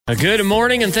Good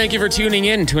morning, and thank you for tuning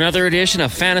in to another edition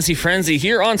of Fantasy Frenzy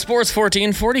here on Sports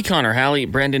 1440. Connor Halley,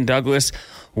 Brendan Douglas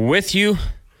with you.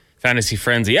 Fantasy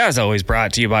Frenzy, as always,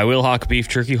 brought to you by Wilhauk Beef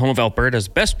Jerky, home of Alberta's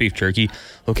best beef jerky.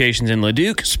 Locations in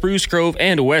Leduc, Spruce Grove,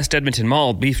 and West Edmonton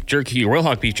Mall. Beef Jerky,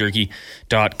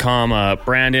 WilhaukBeefJerky.com.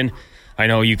 Brandon, I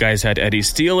know you guys had Eddie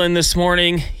Steele in this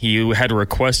morning. You had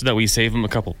requested that we save him a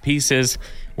couple pieces.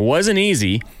 Wasn't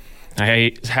easy.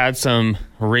 I had some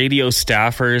radio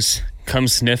staffers come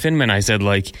sniffing, and I said,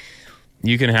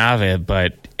 you can have it,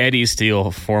 but Eddie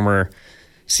Steele, former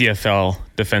CFL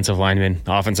defensive lineman,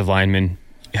 offensive lineman,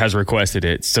 has requested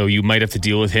it, so you might have to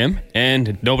deal with him,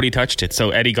 and nobody touched it.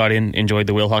 So Eddie got in, enjoyed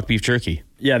the Wilhauk Beef Jerky.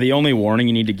 Yeah, the only warning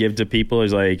you need to give to people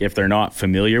is, if they're not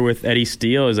familiar with Eddie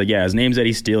Steele, is his name's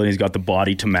Eddie Steele, and he's got the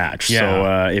body to match. Yeah.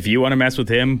 So if you want to mess with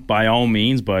him, by all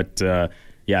means, but...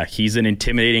 he's an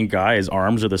intimidating guy. His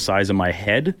arms are the size of my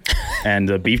head, and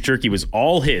the beef jerky was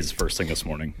all his first thing this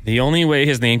morning. The only way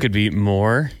his name could be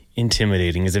more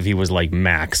intimidating is if he was like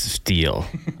Max Steele.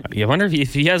 I wonder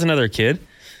if he has another kid.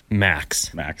 Max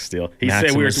Steele. He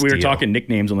said we were talking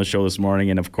nicknames on the show this morning,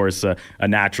 and of course a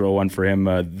natural one for him,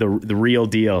 the real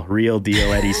deal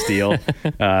Eddie Steele,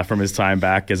 from his time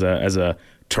back as a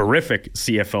terrific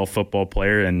CFL football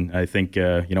player, and I think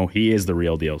he is the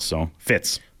real deal. So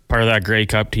fits. Part of that Grey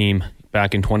Cup team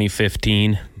back in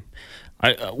 2015.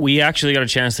 We actually got a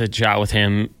chance to chat with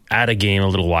him at a game a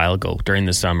little while ago during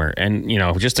the summer. And,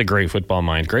 just a great football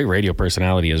mind, great radio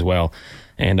personality as well.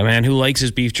 And a man who likes his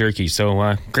beef jerky.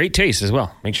 So great taste as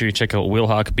well. Make sure you check out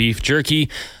Wilhauk Beef Jerky.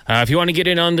 If you want to get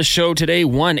in on the show today,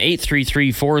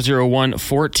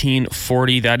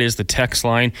 1-833-401-1440. That is the text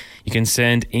line. You can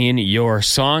send in your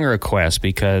song request,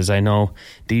 because I know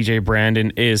DJ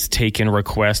Brandon is taking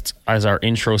requests as our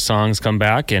intro songs come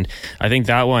back. And I think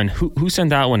that one, who sent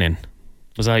that one in?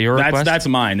 Was that your request? That's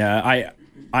mine.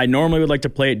 I normally would like to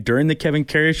play it during the Kevin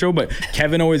Carey show, but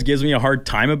Kevin always gives me a hard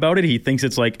time about it. He thinks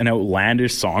it's like an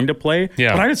outlandish song to play.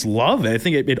 Yeah. But I just love it. I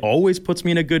think it always puts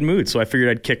me in a good mood. So I figured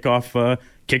I'd kick off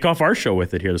our show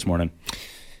with it here this morning.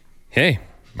 Hey,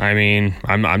 I mean,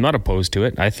 I'm not opposed to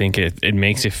it. I think it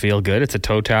makes you feel good. It's a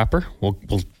toe tapper. We'll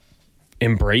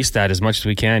embrace that as much as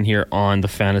we can here on the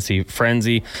Fantasy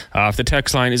Frenzy. If the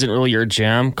text line isn't really your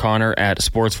jam, Connor at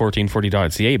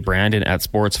sports1440.ca, Brandon at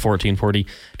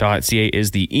sports1440.ca is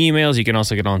the emails. You can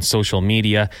also get on social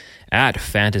media at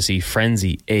Fantasy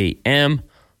Frenzy AM,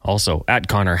 also at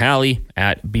Connor Halley,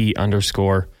 at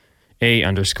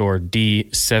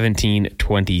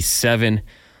B_A_D1727.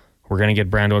 We're going to get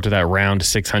Brando to that round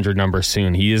 600 number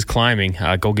soon. He is climbing.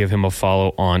 Go give him a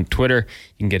follow on Twitter.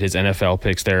 You can get his NFL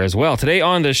picks there as well. Today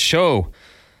on the show,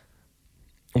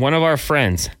 one of our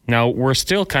friends. Now, we're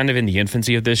still kind of in the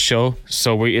infancy of this show,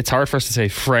 so it's hard for us to say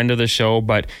friend of the show,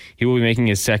 but he will be making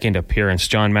his second appearance.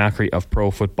 John Macri of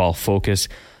Pro Football Focus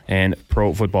and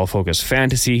Pro Football Focus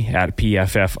Fantasy at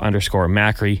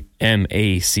PFF_Macri,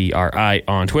 MACRI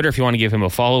on Twitter. If you want to give him a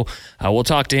follow, we'll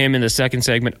talk to him in the second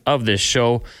segment of this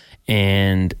show.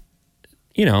 And,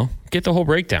 get the whole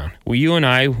breakdown. Well, you and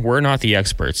I, we're not the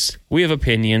experts. We have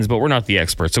opinions, but we're not the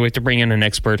experts. So we have to bring in an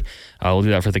expert. We'll do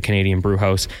that for the Canadian Brew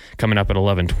House coming up at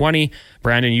 11:20.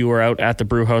 Brandon, you were out at the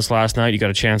Brew House last night. You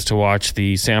got a chance to watch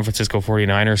the San Francisco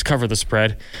 49ers cover the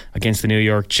spread against the New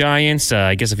York Giants.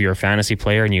 I guess if you're a fantasy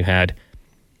player and you had,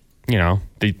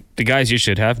 the guys you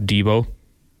should have, Debo,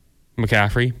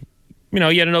 McCaffrey, you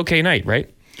had an okay night, right?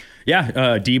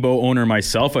 Yeah, Debo owner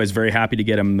myself. I was very happy to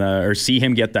get him see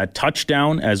him get that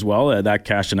touchdown as well. That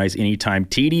cashed a nice anytime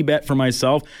TD bet for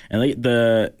myself. And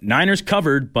the Niners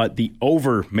covered, but the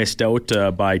over missed out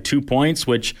by 2 points,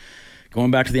 which,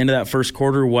 going back to the end of that first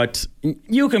quarter,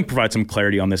 you can provide some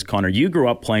clarity on this, Connor. You grew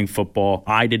up playing football.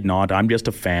 I did not. I'm just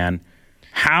a fan.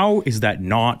 How is that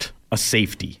not a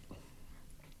safety?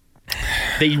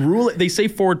 They rule it. They say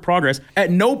forward progress. At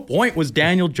no point was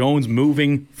Daniel Jones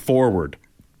moving forward.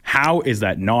 How is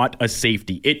that not a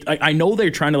safety? I know they're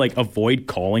trying to avoid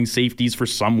calling safeties for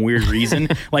some weird reason.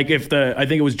 I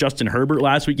think it was Justin Herbert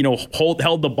last week,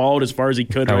 held the ball out as far as he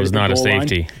could. That was not a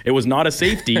safety. It was not a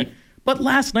safety. But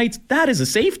last night's, that is a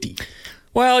safety.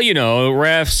 Well,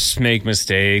 refs make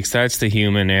mistakes. That's the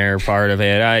human error part of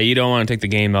it. You don't want to take the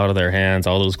game out of their hands.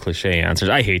 All those cliche answers.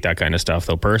 I hate that kind of stuff,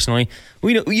 though. Personally,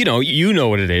 we know, you know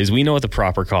what it is. We know what the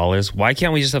proper call is. Why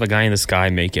can't we just have a guy in the sky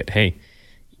make it? Hey,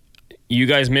 you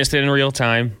guys missed it in real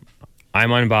time.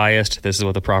 I'm unbiased. This is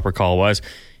what the proper call was.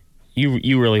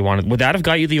 You really wanted. Would that have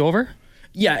got you the over?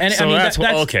 Yeah, and so that's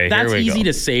okay. That's easy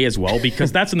to say as well,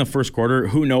 because that's in the first quarter.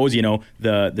 Who knows?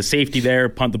 The safety there,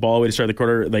 punt the ball away to start the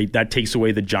quarter. That takes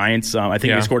away the Giants. I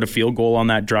think they scored a field goal on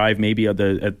that drive, maybe at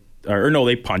or no,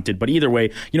 they punted. But either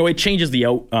way, it changes the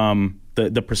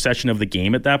the procession of the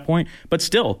game at that point. But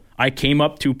still, I came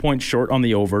up 2 points short on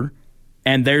the over,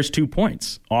 and there's 2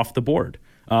 points off the board.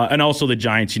 And also the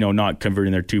Giants, not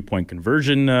converting their 2-point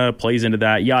conversion plays into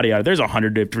that, yada, yada. There's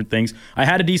 100 different things. I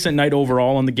had a decent night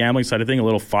overall on the gambling side of things, a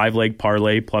little 5-leg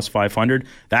parlay plus 500.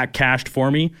 That cashed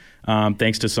for me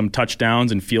thanks to some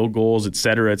touchdowns and field goals, et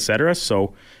cetera, et cetera.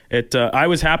 So I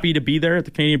was happy to be there at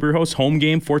the Canadian Brewhouse. Home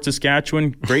game, Fort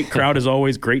Saskatchewan. Great crowd as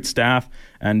always, great staff.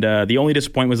 And the only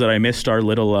disappointment was that I missed our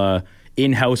little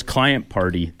in-house client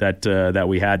party that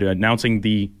we had announcing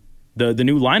the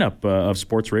new lineup of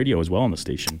sports radio as well on the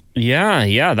station.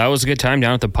 Yeah, that was a good time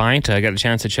down at the Pint. I got a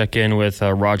chance to check in with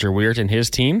Roger Weir and his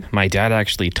team. My dad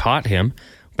actually taught him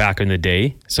back in the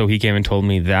day, so he came and told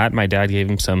me that. My dad gave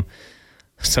him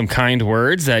some kind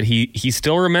words that he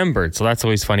still remembered. So that's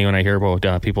always funny when I hear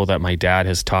about people that my dad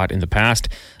has taught in the past.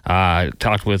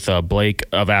 Talked with Blake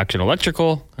of Action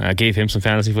Electrical. Gave him some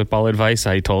fantasy football advice.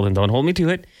 I told him, don't hold me to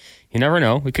it. You never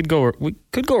know. We could go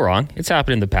wrong. It's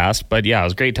happened in the past. But yeah, it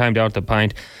was a great time down at the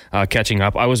Pint catching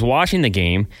up. I was watching the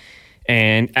game,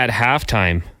 and at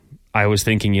halftime, I was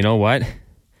thinking, you know what?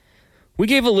 We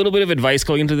gave a little bit of advice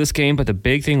going into this game, but the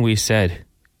big thing we said,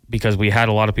 because we had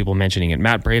a lot of people mentioning it,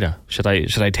 Matt Breida, should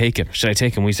I take him? Should I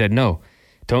take him? We said, no,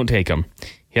 don't take him.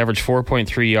 He averaged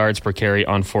 4.3 yards per carry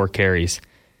on 4 carries.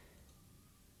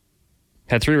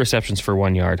 Had 3 receptions for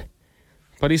 1 yard.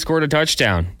 But he scored a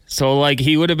touchdown. So,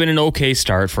 he would have been an okay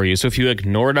start for you. So if you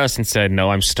ignored us and said, no,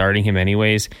 I'm starting him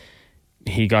anyways,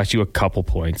 he got you a couple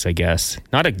points, I guess.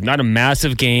 Not a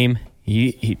massive game.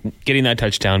 He getting that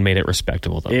touchdown made it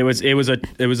respectable, though. It was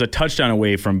a touchdown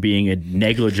away from being a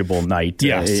negligible night.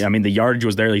 Yes. I mean, the yardage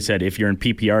was there. He said if you're in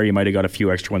PPR, you might have got a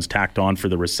few extra ones tacked on for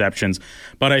the receptions.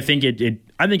 But I think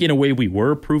I think in a way we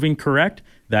were proving correct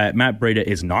that Matt Breida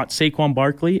is not Saquon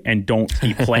Barkley, and don't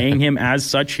be playing him as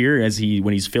such here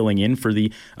when he's filling in for the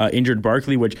injured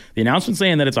Barkley, which the announcement's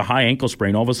saying that it's a high ankle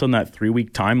sprain. All of a sudden that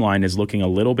 3-week timeline is looking a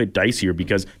little bit dicier,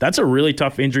 because that's a really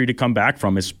tough injury to come back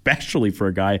from, especially for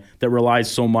a guy that relies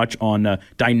so much on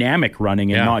dynamic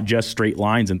running and not just straight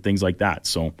lines and things like that.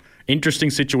 So interesting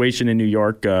situation in New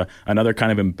York. Another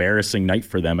kind of embarrassing night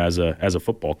for them as a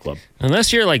football club.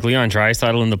 Unless you're like Leon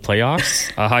Draisaitl in the playoffs,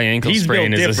 a high ankle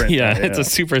sprain is it's a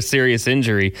super serious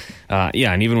injury.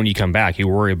 And even when you come back, you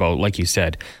worry about, like you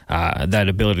said, that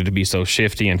ability to be so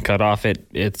shifty and cut off.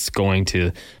 It's going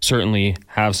to certainly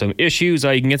have some issues.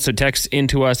 You can get some texts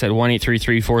into us at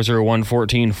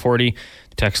 1-833-401-1440.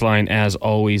 The text line, as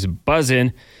always,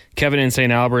 buzzing. Kevin in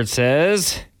St. Albert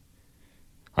says,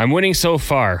 I'm winning so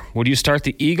far. Would you start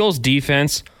the Eagles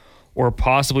defense or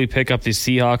possibly pick up the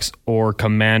Seahawks or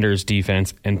Commanders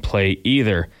defense and play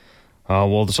either?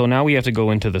 So now we have to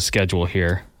go into the schedule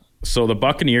here. So the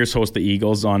Buccaneers host the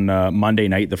Eagles on Monday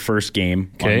night, the first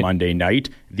game on Monday night.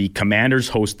 The Commanders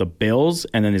host the Bills,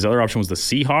 and then his other option was the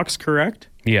Seahawks, correct?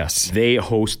 Yes. They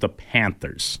host the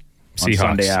Panthers on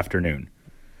Sunday afternoon.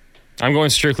 I'm going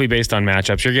strictly based on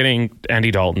matchups. You're getting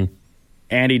Andy Dalton,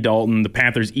 the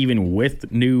Panthers, even with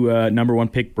new number 1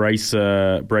 pick Bryce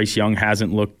Young,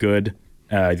 hasn't looked good.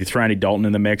 You throw Andy Dalton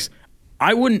in the mix.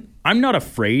 I'm not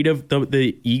afraid of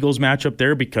the Eagles matchup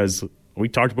there, because we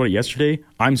talked about it yesterday.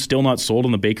 I'm still not sold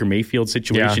on the Baker Mayfield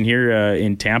situation here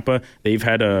in Tampa. They've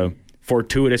had a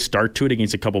fortuitous start to it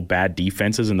against a couple bad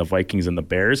defenses in the Vikings and the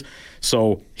Bears.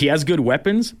 So he has good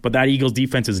weapons, but that Eagles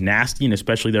defense is nasty, and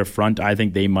especially their front. I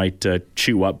think they might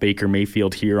chew up Baker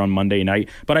Mayfield here on Monday night.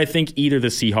 But I think either the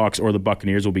Seahawks or the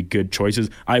Buccaneers will be good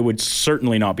choices. I would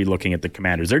certainly not be looking at the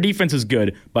Commanders. Their defense is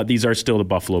good, but these are still the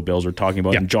Buffalo Bills we're talking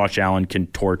about, and Josh Allen can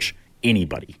torch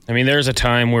anybody. I mean, there's a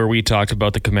time where we talked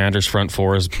about the Commanders' front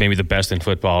four as maybe the best in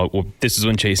football. Well, this is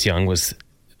when Chase Young was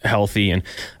healthy and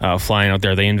flying out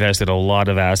there. They invested a lot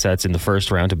of assets in the first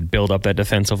round to build up that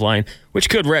defensive line, which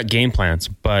could wreck game plans,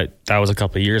 but that was a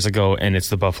couple of years ago, and it's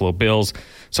the Buffalo Bills,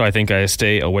 so I think I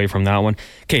stay away from that one.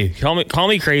 Okay, call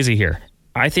me crazy here.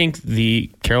 I think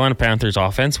the Carolina Panthers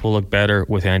offense will look better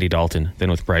with Andy Dalton than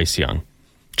with Bryce Young,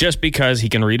 just because he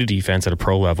can read a defense at a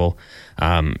pro level.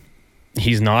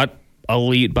 He's not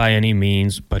elite by any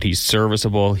means, but he's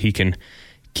serviceable. He can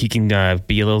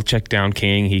be a little check down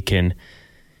king. He can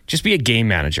just be a game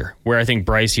manager, where I think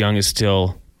Bryce Young is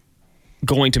still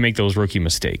going to make those rookie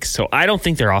mistakes. So I don't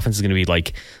think their offense is going to be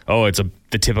like, it's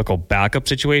the typical backup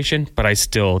situation, but I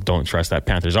still don't trust that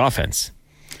Panthers offense.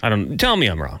 Tell me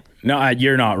I'm wrong. No,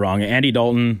 you're not wrong. Andy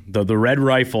Dalton, the Red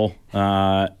Rifle,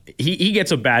 he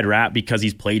gets a bad rap because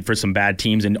he's played for some bad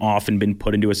teams and often been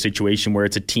put into a situation where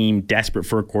it's a team desperate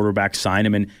for a quarterback, sign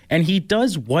him, and he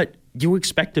does what you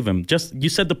expect of him. Just, you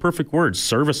said the perfect word,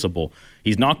 serviceable.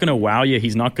 He's not going to wow you.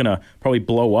 He's not going to probably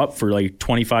blow up for like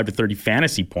 25 to 30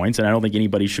 fantasy points. And I don't think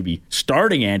anybody should be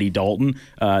starting Andy Dalton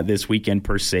this weekend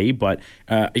per se, but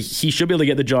he should be able to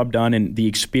get the job done. And the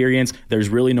experience, there's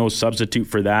really no substitute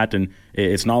for that. And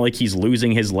it's not like he's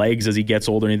losing his legs as he gets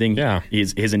older or anything. Yeah.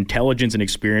 His intelligence and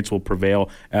experience will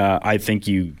prevail. I think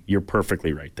you're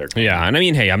perfectly right there. Yeah, and I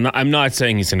mean, hey, I'm not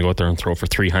saying he's going to go out there and throw for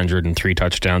 300 and 3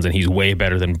 touchdowns and he's way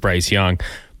better than Bryce Young,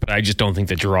 but I just don't think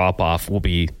the drop-off will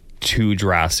be too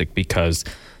drastic because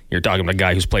you're talking about a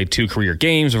guy who's played 2 career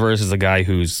games versus a guy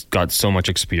who's got so much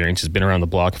experience, has been around the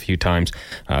block a few times,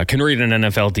 can read an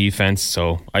NFL defense,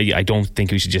 so I don't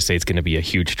think we should just say it's going to be a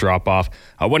huge drop-off.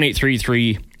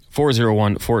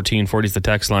 1-833-401-1440 is the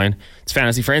text line. It's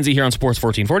Fantasy Frenzy here on Sports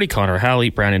 1440. Connor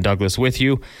Halley, Brandon Douglas with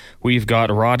you. We've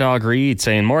got Raw Dog Reed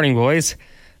saying, morning, boys.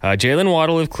 Jalen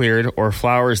Waddle if cleared or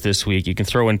Flowers this week. You can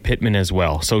throw in Pittman as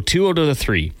well. So 2 out of the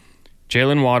 3.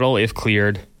 Jalen Waddle if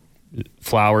cleared,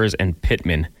 Flowers, and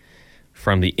Pittman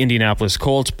from the Indianapolis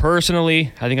Colts.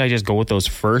 Personally, I think I just go with those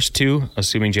first 2,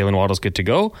 assuming Jalen Waddle's good to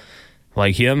go. I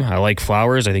like him. I like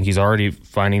Flowers. I think he's already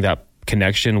finding that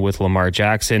connection with Lamar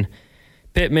Jackson.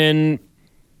 Pittman,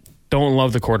 don't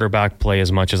love the quarterback play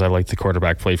as much as I like the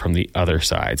quarterback play from the other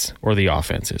sides or the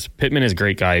offenses. Pittman is a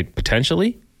great guy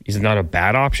potentially. He's not a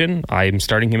bad option. I'm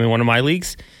starting him in one of my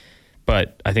leagues,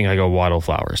 but I think I go Waddle,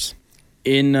 Flowers.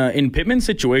 In Pittman's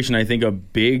situation, I think a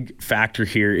big factor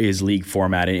here is league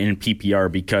format in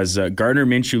PPR because Gardner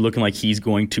Minshew looking like he's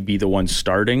going to be the one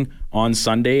starting on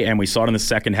Sunday, and we saw it in the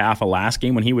second half of last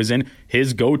game when he was in.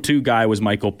 His go-to guy was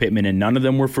Michael Pittman, and none of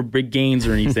them were for big gains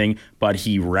or anything, but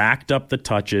he racked up the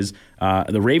touches.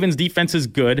 The Ravens' defense is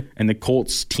good, and the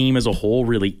Colts' team as a whole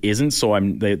really isn't, so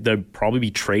they'll probably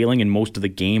be trailing in most of the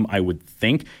game, I would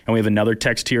think. And we have another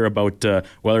text here about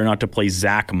whether or not to play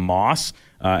Zach Moss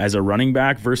as a running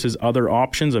back versus other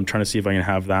options. I'm trying to see if I can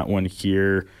have that one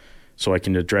here so I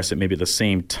can address it maybe at the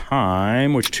same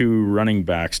time. Which 2 running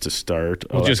backs to start?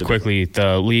 Well, just quickly,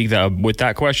 the league with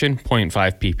that question,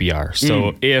 0.5 PPR.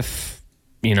 So if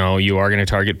you are going to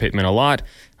target Pittman a lot,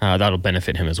 that'll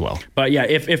benefit him as well. But yeah,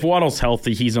 if Waddle's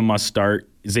healthy, he's a must start.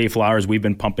 Zay Flowers, we've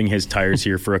been pumping his tires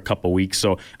here for a couple weeks.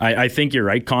 So I think you're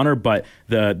right, Connor, but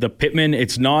the Pittman,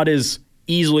 it's not as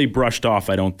easily brushed off,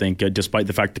 I don't think, despite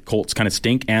the fact the Colts kind of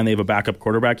stink and they have a backup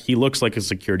quarterback. He looks like a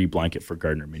security blanket for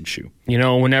Gardner Minshew.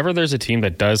 Whenever there's a team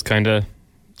that does kind of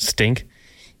stink,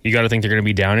 you got to think they're going to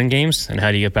be down in games. And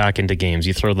how do you get back into games?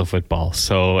 You throw the football.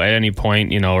 So at any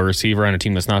point, a receiver on a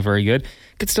team that's not very good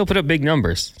could still put up big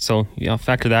numbers. So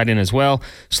factor that in as well.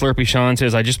 Slurpy Sean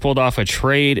says, I just pulled off a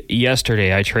trade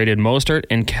yesterday. I traded Mostert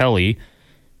and Kelly,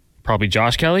 probably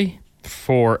Josh Kelly,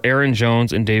 for Aaron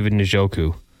Jones and David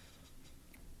Njoku.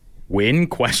 Win?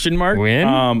 Question mark? Win?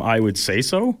 I would say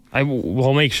so.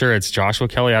 We'll make sure it's Joshua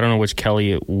Kelly. I don't know which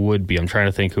Kelly it would be. I'm trying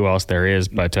to think who else there is.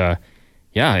 But,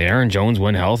 Aaron Jones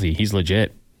when healthy. He's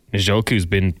legit. Njoku's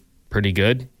been pretty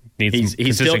good.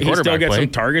 He's still got some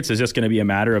targets. It's just going to be a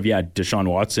matter of, Deshaun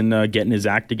Watson getting his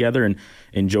act together and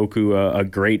Njoku a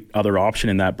great other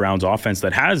option in that Browns offense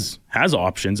that has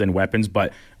options and weapons,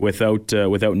 but without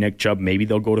Nick Chubb, maybe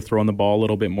they'll go to throwing the ball a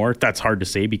little bit more. That's hard to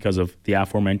say because of the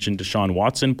aforementioned Deshaun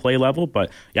Watson play level,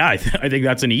 but I think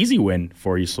that's an easy win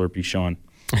for you, Slurpy Sean.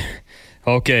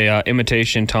 Okay,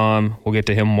 Imitation Tom, we'll get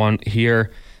to him one here.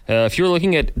 If you're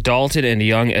looking at Dalton and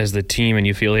Young as the team and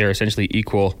you feel they are essentially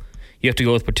equal, you have to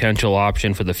go with potential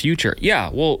option for the future.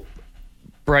 Yeah, well,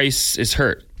 Bryce is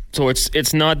hurt. So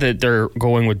it's not that they're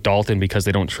going with Dalton because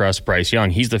they don't trust Bryce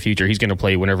Young. He's the future. He's going to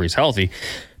play whenever he's healthy.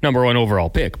 Number 1 overall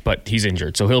pick, but he's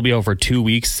injured. So he'll be out for 2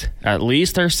 weeks at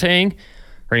least, they're saying.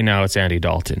 Right now it's Andy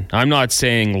Dalton. I'm not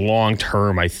saying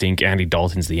long-term I think Andy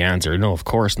Dalton's the answer. No, of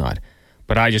course not.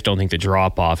 But I just don't think the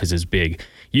drop-off is as big.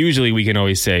 Usually we can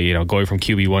always say, going from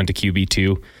QB1 to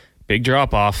QB2, big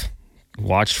drop-off.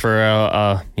 Watch for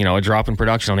a drop in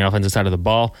production on the offensive side of the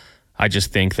ball. I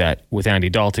just think that with Andy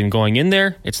Dalton going in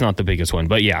there, it's not the biggest one.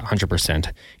 But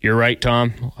 100%. You're right,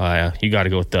 Tom. You got to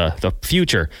go with the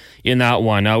future in that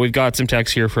one. We've got some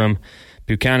texts here from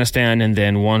Buchanistan and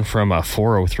then one from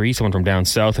 403, someone from down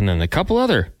south, and then a couple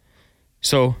other.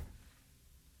 So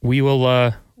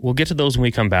we'll get to those when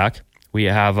we come back. We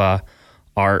have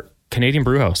our Canadian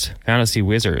Brewhouse fantasy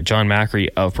wizard John Macri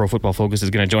of Pro Football Focus is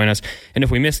going to join us, and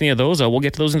if we miss any of those, we'll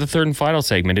get to those in the third and final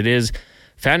segment. It is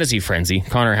Fantasy Frenzy.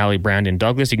 Connor, Hallie, Brandon,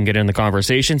 Douglas. You can get in the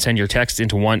conversation. Send your text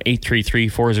into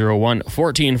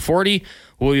 1-833-401-1440.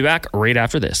 We'll be back right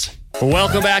after this.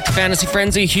 Welcome back to Fantasy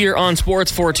Frenzy here on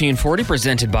Sports 1440,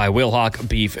 presented by Wilhauk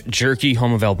Beef Jerky,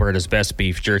 home of Alberta's best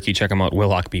beef jerky. Check them out,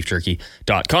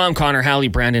 wilhaukbeefjerky.com. Connor, Hallie,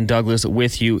 Brandon, Douglas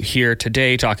with you here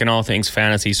today, talking all things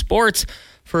fantasy sports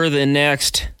for the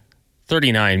next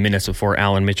 39 minutes before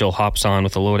Alan Mitchell hops on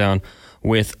with the lowdown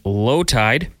with Low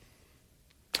Tide.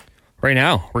 Right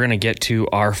now, we're going to get to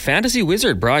our Fantasy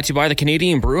Wizard, brought to you by the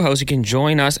Canadian Brew House. You can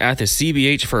join us at the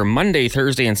CBH for Monday,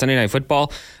 Thursday, and Sunday Night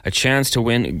Football. A chance to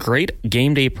win great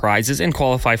game day prizes and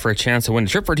qualify for a chance to win a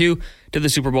trip for two to the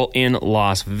Super Bowl in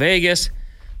Las Vegas.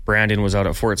 Brandon was out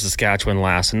at Fort Saskatchewan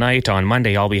last night. On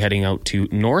Monday, I'll be heading out to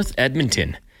North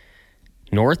Edmonton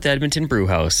Brew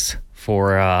House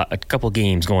for a couple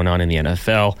games going on in the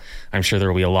NFL. I'm sure there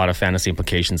will be a lot of fantasy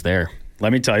implications there.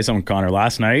 Let me tell you something, Connor.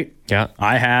 Last night, yeah,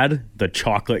 I had the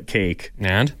chocolate cake.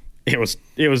 And? It was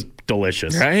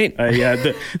delicious. Right?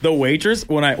 Yeah, the waitress,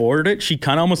 when I ordered it, she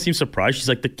kind of almost seemed surprised. She's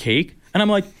like, the cake? And I'm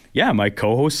like, yeah, my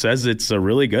co-host says it's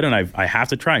really good, and I have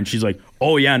to try. And she's like,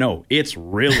 oh, yeah, no, it's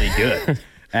really good.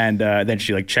 And then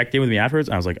she checked in with me afterwards.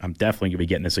 And I was like, I'm definitely going to be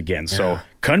getting this again. Yeah. So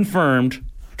confirmed,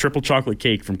 triple chocolate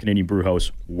cake from Canadian Brew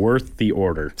House, worth the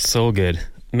order. So good.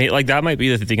 That might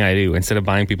be the thing I do. Instead of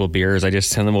buying people beers, I just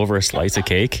send them over a slice of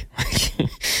cake.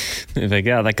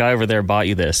 Yeah, that guy over there bought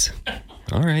you this.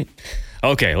 All right.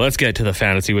 Okay, let's get to the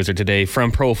Fantasy Wizard today.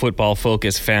 From Pro Football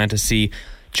Focus Fantasy,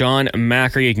 John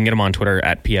Macri. You can get him on Twitter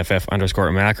at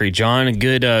PFF_Macri. John,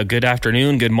 good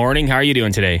afternoon, good morning. How are you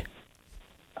doing today?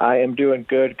 I am doing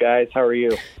good, guys. How are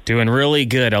you? Doing really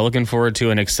good. I'm looking forward to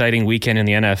an exciting weekend in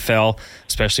the NFL,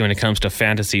 especially when it comes to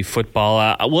fantasy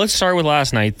football. Let's start with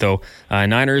last night, though.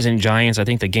 Niners and Giants, I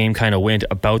think the game kind of went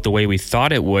about the way we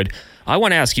thought it would. I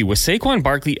want to ask you, was Saquon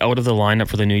Barkley out of the lineup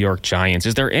for the New York Giants?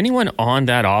 Is there anyone on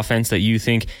that offense that you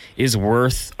think is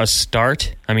worth a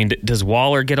start? I mean, does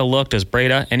Waller get a look? Does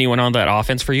Breida? Anyone on that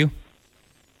offense for you?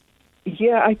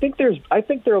 Yeah, I think there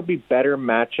will be better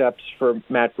matchups for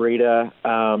Matt Breida.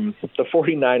 The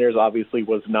 49ers obviously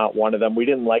was not one of them. We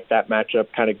didn't like that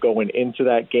matchup kind of going into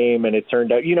that game, and it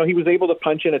turned out, he was able to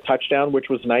punch in a touchdown, which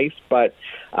was nice, but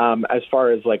as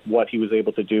far as what he was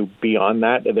able to do beyond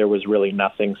that, there was really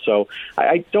nothing. So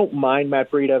I don't mind Matt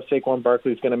Breida if Saquon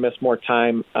Barkley is going to miss more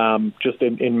time just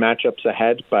in matchups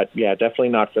ahead, but yeah, definitely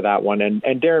not for that one. And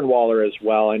Darren Waller as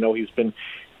well. I know he's been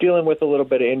dealing with a little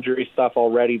bit of injury stuff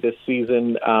already this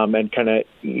season and kind of,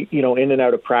 in and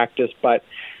out of practice. But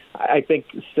I think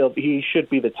still he should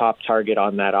be the top target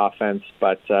on that offense,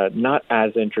 but not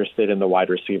as interested in the wide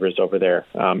receivers over there.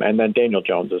 And then Daniel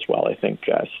Jones as well, I think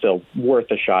still worth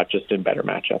a shot, just in better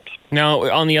matchups.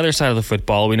 Now, on the other side of the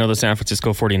football, we know the San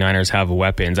Francisco 49ers have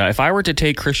weapons. If I were to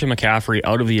take Christian McCaffrey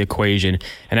out of the equation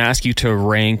and ask you to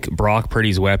rank Brock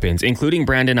Purdy's weapons, including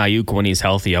Brandon Ayuk when he's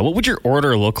healthy, what would your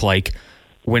order look like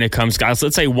when it comes, guys,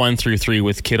 let's say 1 through 3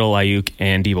 with Kittle, Ayuk,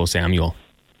 and Deebo Samuel?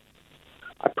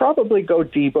 I'd probably go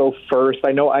Deebo first.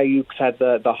 I know Ayuk's had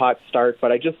the hot start,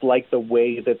 but I just like the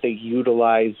way that they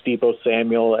utilize Deebo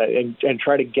Samuel and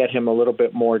try to get him a little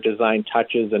bit more design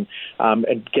touches and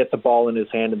get the ball in his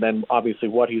hand. And then obviously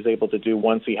what he's able to do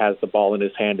once he has the ball in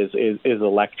his hand is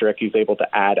electric. He's able to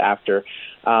add after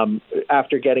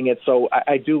getting it. So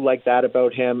I do like that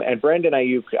about him. And Brandon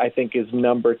Ayuk, I think, is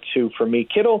number 2 for me.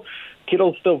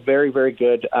 Kittle's still very, very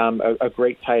good, a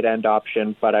great tight end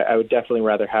option, but I would definitely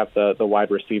rather have the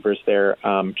wide receivers there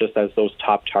just as those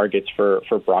top targets for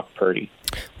Brock Purdy.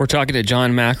 We're talking to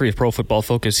John Macri of Pro Football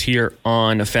Focus here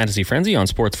on Fantasy Frenzy on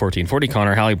Sports 1440.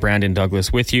 Connor, Hallie, Brandon,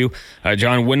 Douglas with you.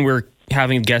 John, when we're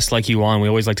having guests like you on, we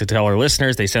always like to tell our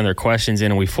listeners, they send their questions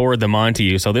in and we forward them on to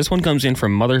you. So this one comes in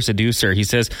from Mother Seducer. He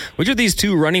says, which of these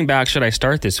 2 running backs should I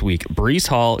start this week? Breece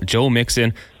Hall, Joe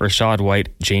Mixon, Rashad White,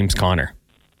 James Conner?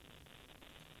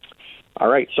 All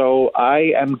right, so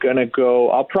I'm going to go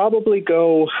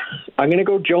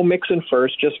Joe Mixon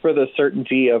first, just for the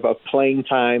certainty of playing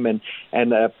time and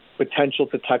the potential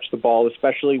to touch the ball,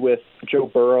 especially with Joe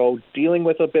Burrow dealing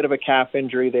with a bit of a calf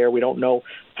injury there. We don't know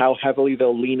how heavily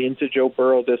they'll lean into Joe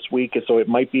Burrow this week, so it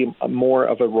might be more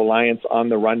of a reliance on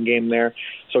the run game there.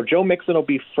 So Joe Mixon will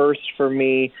be first for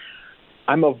me.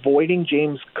 I'm avoiding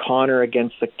James Conner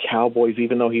against the Cowboys,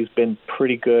 even though he's been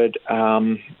pretty good.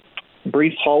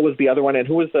 Breece Hall was the other one, and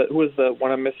who was the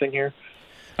one I'm missing here?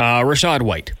 Rashad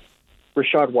White.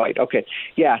 Rachaad White. Okay.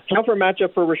 Yeah, tougher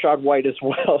matchup for Rachaad White as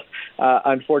well,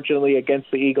 unfortunately,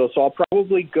 against the Eagles. So I'll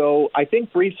probably go, I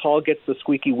think Breece Hall gets the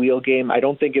squeaky wheel game. I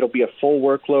don't think it'll be a full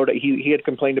workload. He had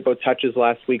complained about touches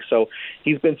last week, so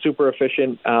he's been super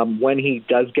efficient when he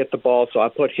does get the ball. So I'll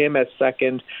put him as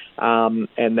second, and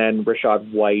then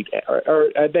Rachaad White, or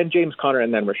then James Conner,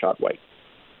 and then Rachaad White.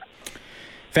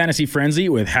 Fantasy Frenzy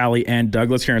with Hallie and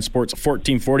Douglas here on Sports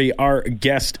 1440. Our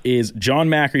guest is John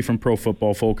Macri from Pro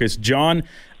Football Focus. John,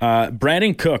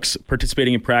 Brandon Cooks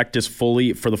participating in practice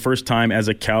fully for the first time as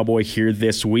a Cowboy here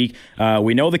this week.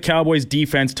 We know the Cowboys'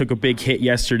 defense took a big hit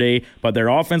yesterday, but their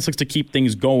offense looks to keep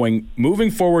things going. Moving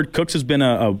forward, Cooks has been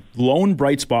a lone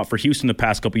bright spot for Houston the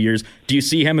past couple of years. Do you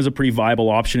see him as a pretty viable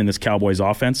option in this Cowboys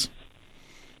offense?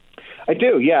 I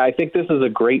do, yeah. I think this is a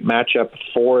great matchup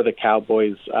for the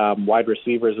Cowboys wide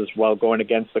receivers as well, going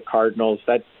against the Cardinals.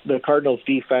 That the Cardinals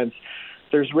defense,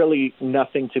 there's really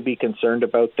nothing to be concerned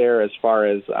about there as far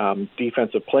as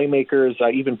defensive playmakers.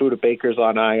 Even Budda Baker's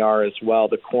on IR as well.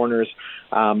 The corners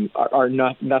are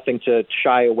nothing to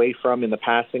shy away from in the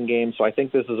passing game. So I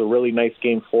think this is a really nice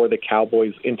game for the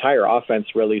Cowboys' entire offense,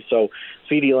 really. So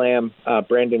CeeDee Lamb,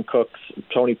 Brandon Cooks,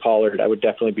 Tony Pollard, I would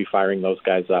definitely be firing those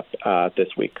guys up this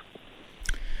week.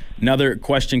 Another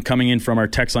question coming in from our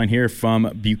text line here from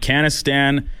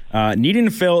Buchanistan. Needing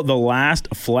to fill the last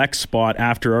flex spot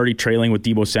after already trailing with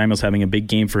Deebo Samuels having a big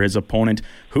game for his opponent.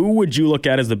 Who would you look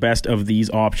at as the best of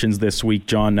these options this week,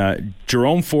 John?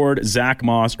 Jerome Ford, Zach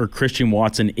Moss, or Christian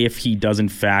Watson if he does in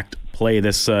fact play?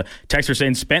 This texter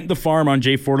saying, spent the farm on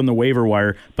Jay Ford on the waiver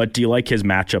wire, but do you like his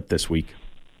matchup this week?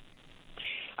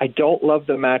 I don't love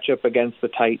the matchup against the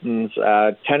Titans.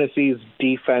 Tennessee's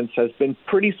defense has been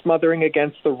pretty smothering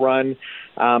against the run,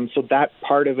 so that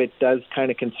part of it does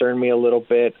kind of concern me a little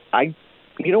bit.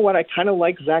 You know what? I kind of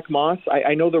like Zach Moss.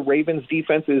 I know the Ravens'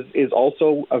 defense is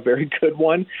also a very good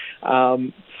one.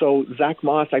 So Zach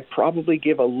Moss, I'd probably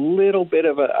give a little bit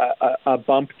of a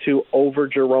bump to over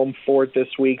Jerome Ford this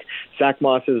week. Zach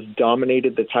Moss has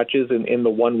dominated the touches in the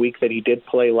 1 week that he did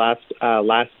play last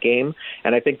game,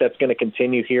 and I think that's going to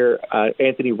continue here.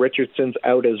 Anthony Richardson's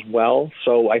out as well,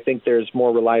 so I think there's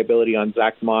more reliability on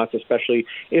Zach Moss, especially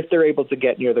if they're able to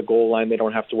get near the goal line. They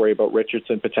don't have to worry about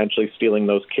Richardson potentially stealing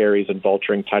those carries and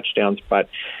vulturing touchdowns. But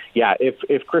yeah,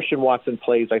 if Christian Watson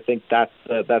plays, I think that's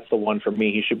the one for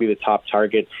me. He should be the top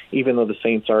target. Even though the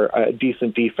Saints are a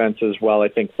decent defense as well, I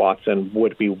think Watson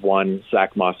would be 1,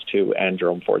 Zach Moss 2, and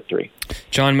Jerome Ford 3.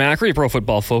 John Macri, Pro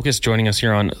Football Focus, joining us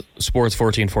here on Sports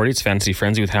 1440. It's Fantasy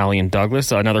Frenzy with Hallie and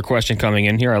Douglas. Another question coming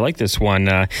in here. I like this one.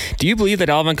 Do you believe that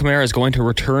Alvin Kamara is going to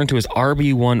return to his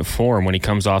RB1 form when he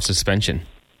comes off suspension?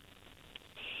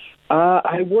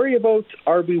 I worry about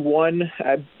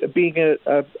RB1 being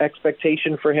an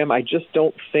expectation for him. I just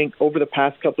don't think over the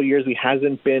past couple of years he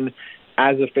hasn't been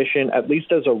as efficient, at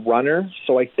least as a runner.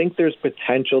 So I think there's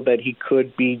potential that he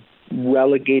could be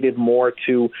relegated more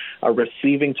to a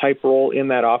receiving type role in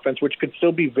that offense, which could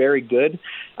still be very good.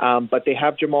 But they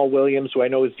have Jamal Williams, who I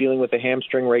know is dealing with a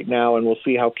hamstring right now, and we'll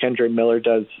see how Kendre Miller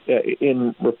does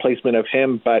in replacement of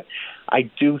him. But I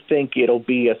do think it'll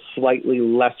be a slightly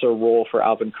lesser role for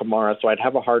Alvin Kamara, so I'd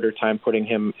have a harder time putting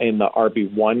him in the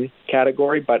RB1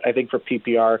 category. But I think for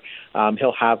PPR,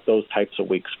 he'll have those types of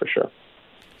weeks for sure.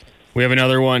 We have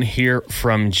another one here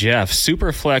from Jeff.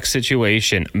 Superflex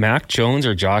situation, Mac Jones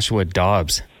or Joshua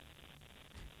Dobbs?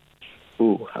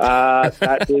 Ooh,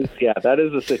 that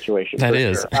is a situation. That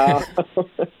is. Sure.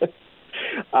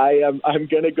 I'm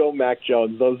going to go Mac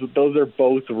Jones. Those are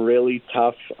both really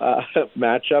tough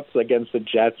matchups against the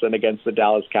Jets and against the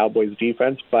Dallas Cowboys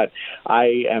defense, but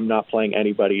I am not playing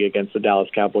anybody against the Dallas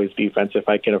Cowboys defense if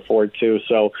I can afford to,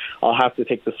 so I'll have to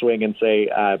take the swing and say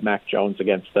Mac Jones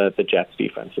against the Jets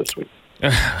defense this week.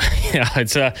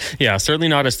 It's certainly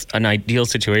not an ideal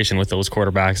situation with those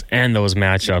quarterbacks and those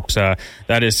matchups.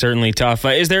 That is certainly tough.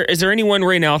 Is there anyone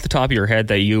right now off the top of your head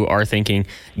that you are thinking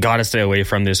got to stay away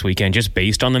from this weekend just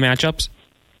based on the matchups?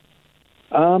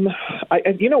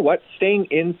 You know what? Staying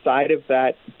inside of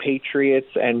that Patriots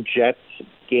and Jets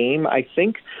game, I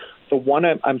think the one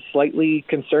I'm slightly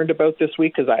concerned about this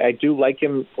week, because I do like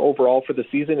him overall for the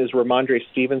season, is Ramondre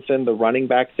Stevenson, the running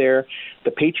back there.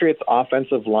 The Patriots'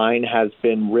 offensive line has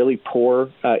been really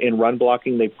poor in run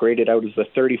blocking. They've graded out as the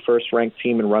 31st ranked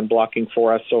team in run blocking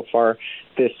for us so far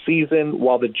this season,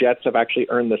 while the Jets have actually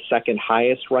earned the second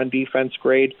highest run defense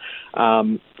grade.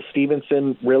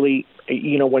 Stevenson really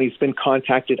When he's been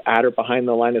contacted at or behind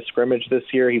the line of scrimmage this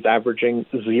year, he's averaging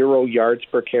 0 yards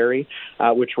per carry,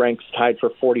 which ranks tied for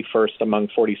 41st among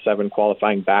 47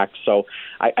 qualifying backs. So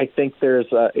I think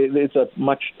it's a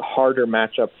much harder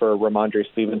matchup for Ramondre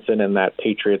Stevenson in that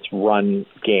Patriots run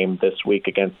game this week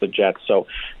against the Jets. So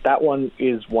that one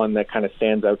is one that kind of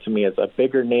stands out to me as a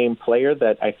bigger name player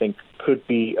that I think could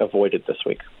be avoided this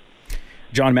week.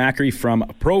 John Macri from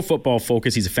Pro Football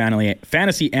Focus. He's a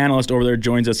fantasy analyst over there,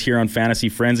 joins us here on Fantasy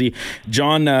Frenzy.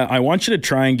 John, I want you to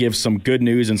try and give some good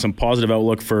news and some positive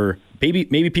outlook for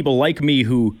maybe people like me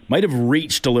who might have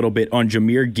reached a little bit on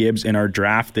Jahmyr Gibbs in our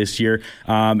draft this year.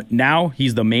 Now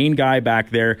he's the main guy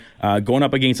back there, going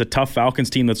up against a tough Falcons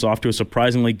team that's off to a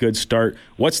surprisingly good start.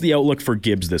 What's the outlook for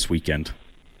Gibbs this weekend?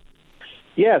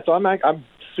 Yeah, so I'm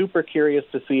super curious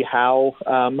to see how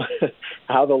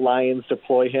the Lions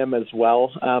deploy him as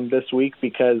well this week,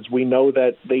 because we know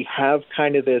that they have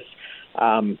kind of this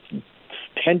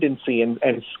tendency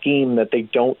and scheme that they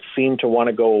don't seem to want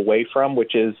to go away from,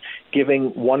 which is giving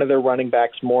one of their running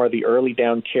backs more of the early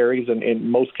down carries. And in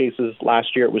most cases,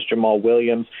 last year it was Jamal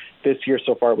Williams. This year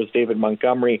so far it was David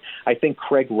Montgomery. I think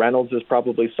Craig Reynolds is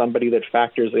probably somebody that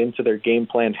factors into their game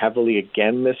plan heavily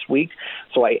again this week.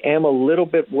 So I am a little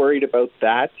bit worried about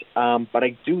that. But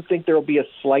I do think there will be a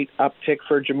slight uptick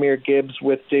for Jahmyr Gibbs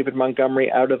with David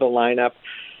Montgomery out of the lineup.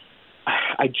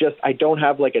 I don't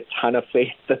have like a ton of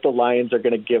faith that the Lions are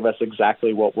going to give us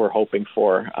exactly what we're hoping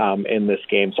for in this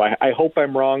game. So I hope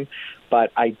I'm wrong,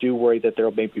 but I do worry that there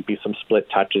will maybe be some split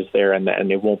touches there, and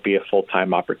it won't be a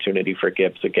full-time opportunity for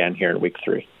Gibbs again here in Week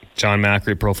 3. John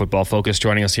Macri, Pro Football Focus,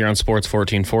 joining us here on Sports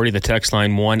 1440. The text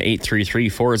line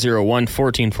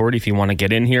 1-833-401-1440 if you want to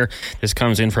get in here. This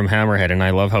comes in from Hammerhead, and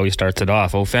I love how he starts it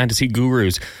off. Fantasy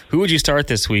gurus, who would you start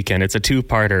this weekend? It's a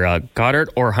two-parter. Goddard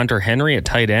or Hunter Henry at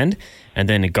tight end, and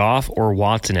then Goff or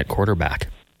Watson at quarterback.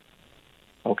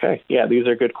 Okay. Yeah, these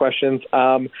are good questions.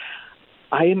 I'm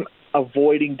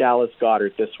avoiding Dallas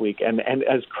Goedert this week, and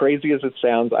as crazy as it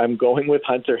sounds, I'm going with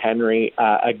Hunter Henry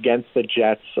against the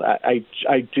Jets. I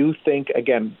do think,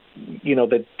 again,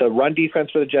 that the run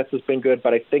defense for the Jets has been good,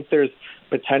 but I think there's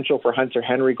potential for Hunter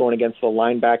Henry going against the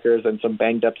linebackers and some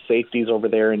banged up safeties over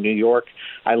there in New York.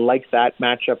 I like that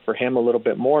matchup for him a little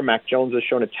bit more. Mac Jones has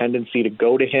shown a tendency to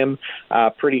go to him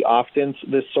pretty often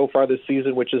so far this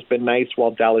season, which has been nice,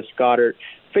 while Dallas Goedert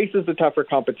faces the tougher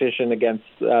competition against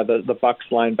the Bucs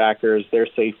linebackers, their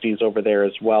safeties over there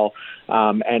as well.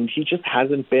 And he just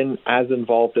hasn't been as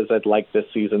involved as I'd like this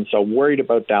season. So worried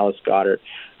about Dallas Goedert.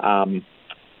 And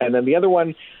then the other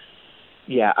one,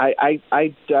 yeah, I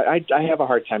have a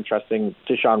hard time trusting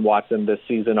Deshaun Watson this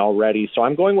season already. So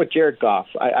I'm going with Jared Goff.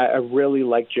 I really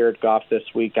like Jared Goff this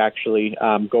week, actually,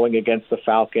 going against the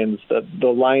Falcons. The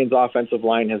Lions' offensive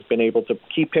line has been able to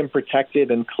keep him protected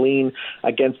and clean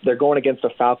they're going against the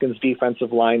Falcons'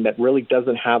 defensive line that really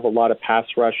doesn't have a lot of pass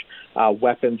rush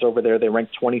weapons over there. They rank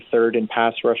 23rd in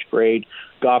pass rush grade.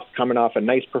 Goff's coming off a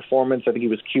nice performance. I think he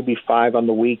was QB5 on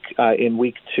the week in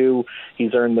Week 2.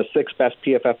 He's earned the 6th best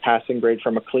PFF passing grade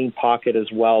from a clean pocket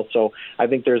as well. So I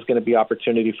think there's going to be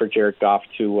opportunity for Jared Goff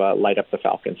to light up the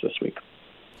Falcons this week.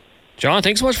 John,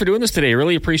 thanks so much for doing this today.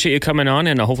 Really appreciate you coming on,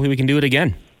 and hopefully we can do it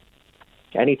again.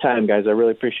 Anytime, guys. I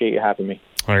really appreciate you having me.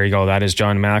 There you go. That is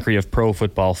John Macri of Pro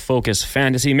Football Focus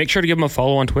Fantasy. Make sure to give him a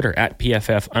follow on Twitter at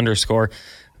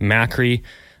PFF_Macri.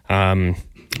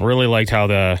 Really liked how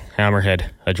the Hammerhead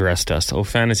addressed us.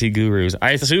 Fantasy gurus.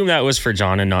 I assume that was for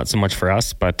John and not so much for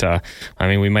us, but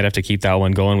we might have to keep that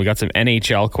one going. We got some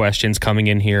NHL questions coming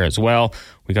in here as well.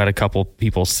 We got a couple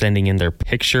people sending in their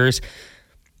pictures.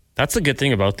 That's the good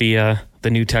thing about the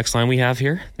new text line we have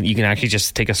here. You can actually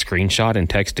just take a screenshot and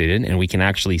text it in, and we can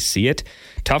actually see it.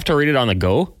 Tough to read it on the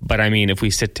go, but if we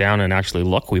sit down and actually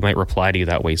look, we might reply to you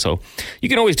that way. So you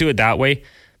can always do it that way.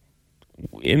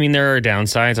 There are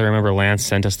downsides. I remember Lance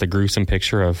sent us the gruesome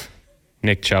picture of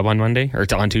Nick Chubb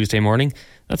on Tuesday morning.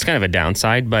 That's kind of a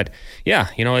downside, but yeah,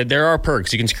 there are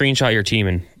perks. You can screenshot your team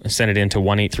and send it in to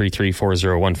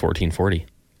 1-833-401-1440.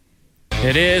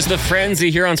 It is the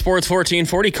Frenzy here on Sports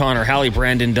 1440. Connor, Hallie,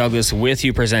 Brandon, Douglas with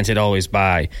you, presented always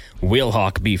by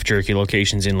Wilhauk Beef Jerky,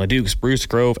 locations in Leduc, Spruce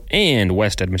Grove, and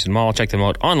West Edmonton Mall. Check them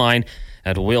out online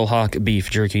at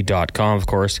wilhaukbeefjerky.com. Of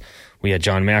course, we had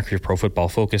John Macri of Pro Football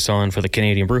Focus on for the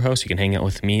Canadian Brewhouse. You can hang out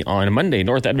with me on Monday,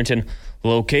 North Edmonton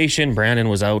location. Brandon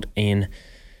was out in...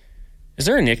 Is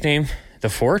there a nickname? The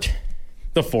Fort?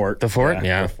 The Fort. The Fort?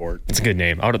 Yeah. The Fort. It's a good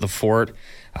name. Out at the Fort.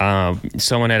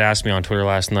 Someone had asked me on Twitter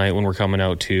last night when we're coming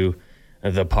out to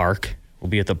the park I'll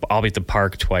be at the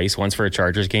park twice, once for a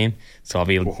Chargers game. So I'll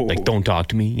be like, don't talk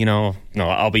to me, No,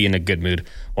 I'll be in a good mood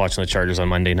watching the Chargers on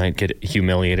Monday night, get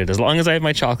humiliated. As long as I have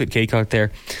my chocolate cake out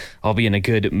there, I'll be in a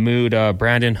good mood.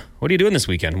 Brandon, what are you doing this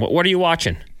weekend? What are you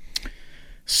watching?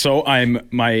 So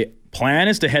my plan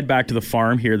is to head back to the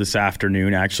farm here this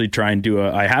afternoon, actually try and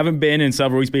I haven't been in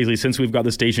several weeks, basically since we've got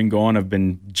the station going. I've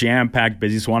been jam-packed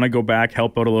busy, so want to go back,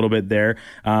 help out a little bit there.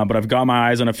 But I've got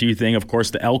my eyes on a few things. Of course,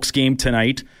 the Elks game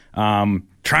tonight.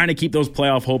 Trying to keep those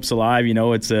playoff hopes alive.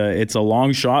 It's a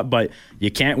long shot, but you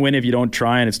can't win if you don't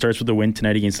try, and it starts with a win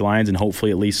tonight against the Lions and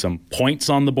hopefully at least some points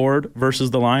on the board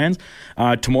versus the Lions.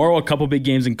 Tomorrow, a couple big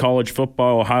games in college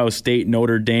football, Ohio State,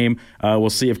 Notre Dame.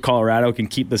 We'll see if Colorado can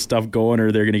keep this stuff going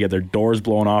or they're going to get their doors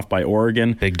blown off by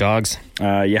Oregon. Big dogs.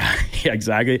 Yeah,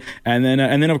 exactly. And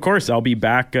then of course, I'll be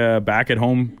back at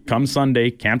home come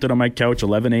Sunday, camped out on my couch,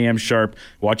 11 a.m. sharp,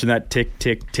 watching that tick,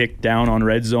 tick, tick down on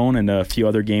Red Zone and a few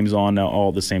other games on all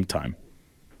at the same time.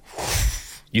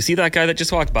 You see that guy that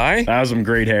just walked by? That was some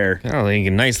great hair. Oh, like a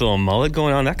nice little mullet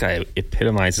going on. That guy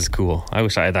epitomizes cool. I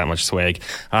wish I had that much swag.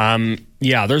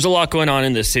 Yeah, there's a lot going on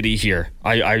in the city here.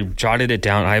 I jotted it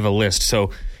down. I have a list.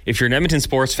 So if you're an Edmonton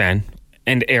sports fan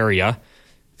and area,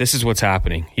 this is what's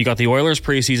happening. You got the Oilers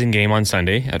preseason game on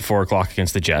Sunday at 4 o'clock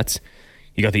against the Jets.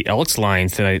 You got the Elks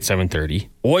Lions tonight at 7:30.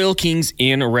 Oil Kings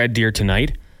in Red Deer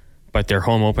tonight, but their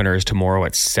home opener is tomorrow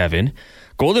at 7.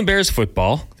 Golden Bears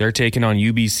football, they're taking on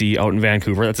UBC out in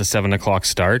Vancouver. That's a 7 o'clock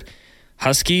start.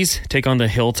 Huskies take on the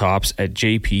Hilltops at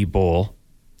JP Bowl.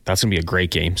 That's going to be a great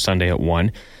game, Sunday at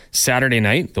 1. Saturday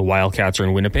night, the Wildcats are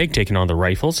in Winnipeg taking on the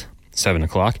Rifles, 7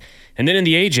 o'clock. And then in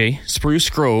the AJ,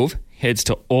 Spruce Grove heads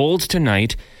to Old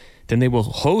tonight. Then they will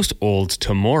host Old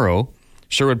tomorrow.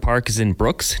 Sherwood Park is in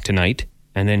Brooks tonight.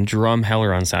 And then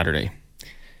Drumheller on Saturday.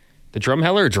 The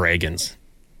Drumheller Dragons.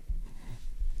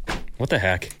 What the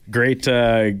heck? Great,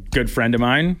 good friend of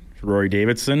mine, Rory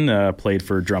Davidson, played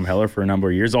for Drumheller for a number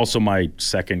of years. Also my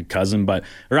second cousin, but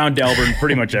around Delburn,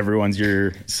 pretty much everyone's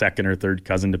your second or third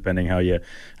cousin, depending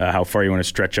how far you want to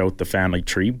stretch out the family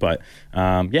tree. But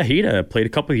yeah, he played a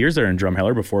couple of years there in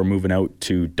Drumheller before moving out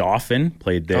to Dauphin.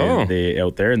 Played there,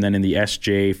 out there, and then in the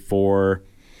SJ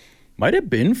might have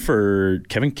been for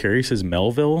Kevin Carius's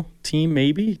Melville team,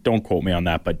 maybe. Don't quote me on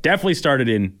that, but definitely started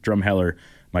in Drumheller.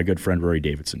 My good friend Rory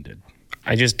Davidson did.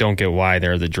 I just don't get why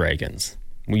they're the Dragons.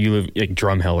 You live like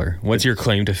Drumheller. What's your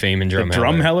claim to fame in Drumheller? The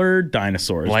Drumheller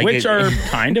dinosaurs, which are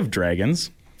kind of dragons.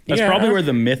 That's probably where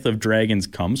the myth of dragons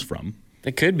comes from.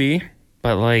 It could be,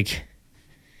 but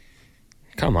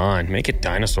come on, make it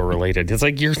dinosaur related. It's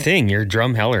like your thing. You're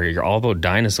Drumheller. You're all about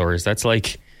dinosaurs. That's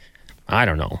I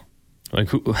don't know.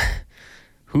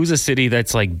 Who's a city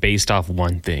that's based off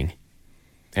one thing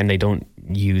and they don't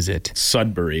use it?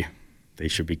 Sudbury. They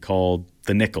should be called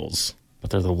the Nichols. But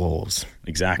they're the Wolves.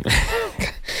 Exactly.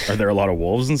 Are there a lot of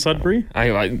wolves in Sudbury?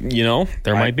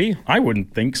 There might be. I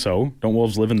wouldn't think so. Don't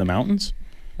wolves live in the mountains?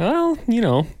 Well,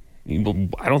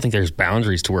 I don't think there's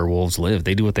boundaries to where wolves live.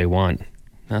 They do what they want.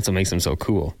 That's what makes them so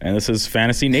cool. And this is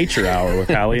Fantasy Nature Hour with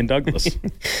Hallie and Douglas.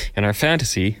 In our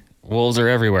fantasy, wolves are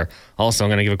everywhere. Also, I'm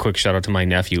going to give a quick shout out to my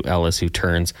nephew, Ellis, who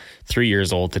turns 3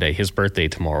 years old today. His birthday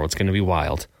tomorrow. It's going to be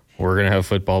wild. We're going to have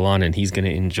football on, and he's going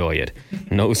to enjoy it.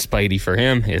 No Spidey for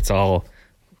him. It's all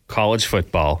college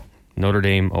football. Notre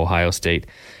Dame, Ohio State.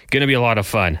 Going to be a lot of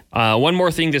fun. One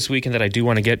more thing this weekend that I do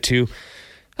want to get to.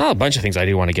 A bunch of things I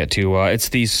do want to get to. It's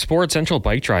the Sports Central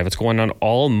Bike Drive. It's going on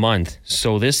all month.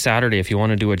 So this Saturday, if you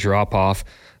want to do a drop-off,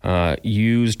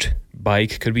 used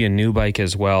bike, could be a new bike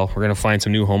as well. We're going to find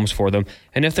some new homes for them.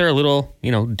 And if they're a little,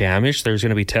 damaged, there's going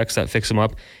to be techs that fix them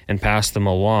up and pass them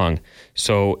along.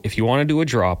 So if you want to do a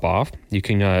drop-off, you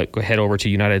can go head over to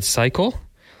United Cycle,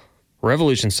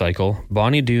 Revolution Cycle,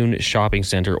 Bonnie Doon Shopping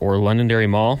Center, or Londonderry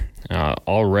Mall.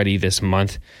 Already this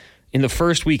month, in the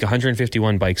first week,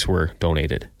 151 bikes were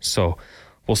donated. So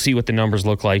we'll see what the numbers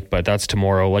look like, but that's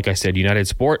tomorrow. Like I said, United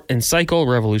Sport and Cycle,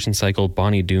 Revolution Cycle,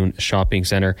 Bonnie Doon Shopping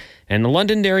Center, and the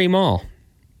Londonderry Mall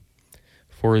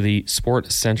for the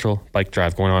Sport Central Bike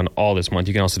Drive going on all this month.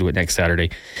 You can also do it next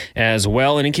Saturday as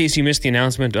well. And in case you missed the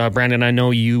announcement, Brandon, I know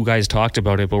you guys talked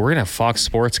about it, but we're going to have Fox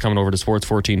Sports coming over to Sports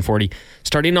 1440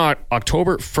 starting on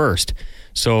October 1st.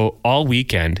 So all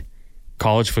weekend,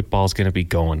 college football is going to be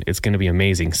going. It's going to be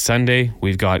amazing. Sunday,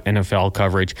 we've got NFL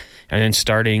coverage, and then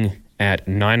starting at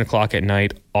 9 o'clock at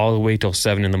night all the way till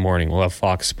 7 in the morning, we'll have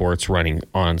Fox Sports running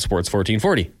on Sports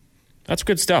 1440. That's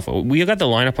good stuff. We got the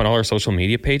lineup on all our social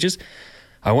media pages.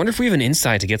 I wonder if we have an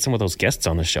insight to get some of those guests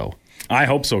on the show. I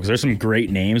hope so, because there's some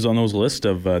great names on those lists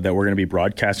of that we're going to be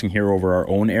broadcasting here over our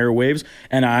own airwaves.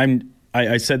 And I'm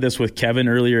I said this with Kevin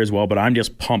earlier as well, but I'm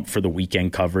just pumped for the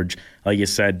weekend coverage. Like you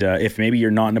said, if maybe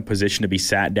you're not in a position to be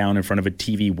sat down in front of a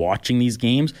TV watching these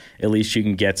games, at least you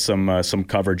can get some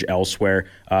coverage elsewhere,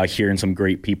 hearing some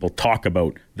great people talk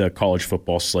about the college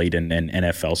football slate and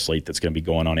NFL slate that's going to be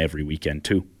going on every weekend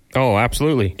too. Oh,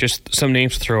 absolutely. Just some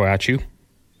names to throw at you.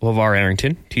 LeVar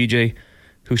Arrington, TJ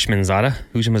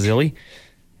Hushmanzili,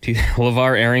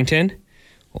 LeVar Arrington.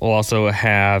 We'll also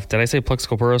have, did I say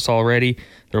Plexico Burros already?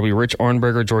 There will be Rich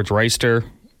Ornberger, George Reister,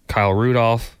 Kyle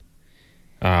Rudolph,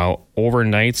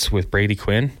 overnights with Brady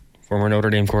Quinn, former Notre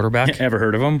Dame quarterback. Ever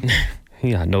heard of him?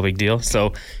 Yeah, no big deal.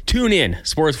 So tune in.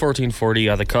 Sports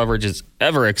 1440. The coverage is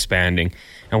ever expanding,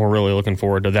 and we're really looking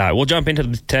forward to that. We'll jump into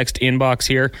the text inbox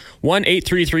here.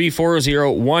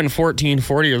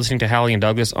 1-833-401-1440. You're listening to Hallie and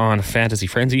Douglas on Fantasy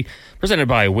Frenzy, presented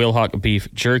by Wilhock Beef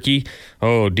Jerky.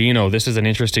 Oh, Dino, this is an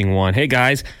interesting one. Hey,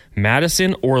 guys,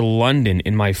 Madison or London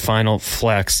in my final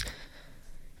flex?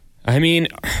 I mean,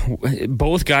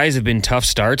 both guys have been tough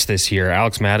starts this year.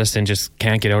 Alex Madison just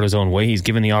can't get out his own way. He's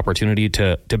given the opportunity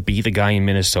to be the guy in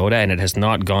Minnesota, and it has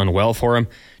not gone well for him.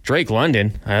 Drake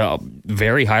London,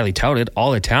 very highly touted,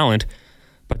 all the talent,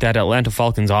 but that Atlanta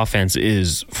Falcons offense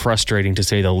is frustrating to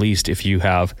say the least if you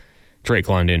have Drake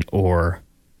London or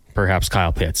perhaps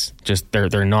Kyle Pitts. Just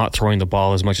they're not throwing the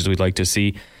ball as much as we'd like to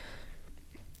see.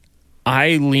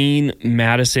 I lean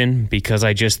Madison because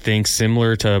I just think,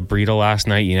 similar to Breida last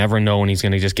night, you never know when he's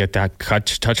going to just get that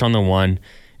touch on the one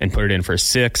and put it in for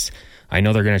 6. I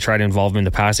know they're going to try to involve him in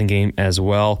the passing game as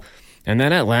well. And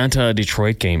that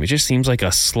Atlanta-Detroit game, it just seems like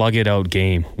a slug-it-out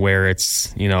game where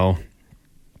it's, a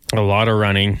lot of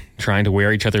running, trying to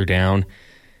wear each other down.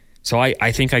 So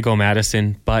I think I go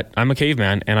Madison, but I'm a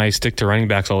caveman, and I stick to running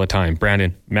backs all the time.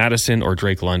 Brandon, Madison or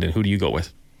Drake London, who do you go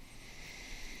with?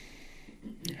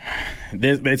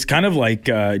 It's kind of like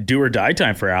do or die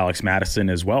time for Alex Madison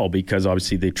as well, because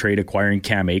obviously they trade acquiring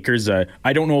Cam Akers.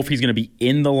 I don't know if he's going to be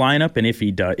in the lineup, and if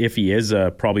he is,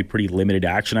 probably pretty limited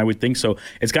action, I would think. So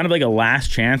it's kind of like a last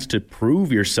chance to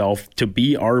prove yourself to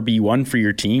be RB1 for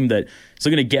your team that's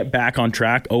still going to get back on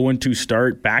track. 0-2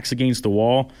 start, backs against the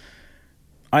wall.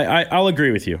 I'll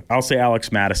agree with you. I'll say Alex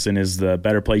Madison is the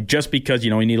better play, just because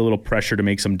you need a little pressure to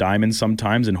make some diamonds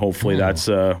sometimes, and hopefully that's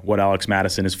what Alex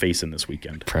Madison is facing this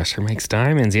weekend. Pressure makes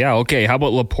diamonds, yeah. Okay, how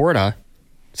about Laporta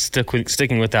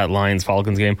sticking with that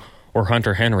Lions-Falcons game, or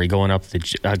Hunter Henry going up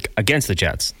against the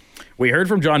Jets? We heard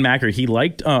from John Macker. He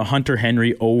liked Hunter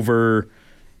Henry over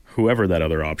whoever that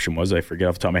other option was. I forget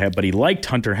off the top of my head, but he liked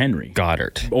Hunter Henry.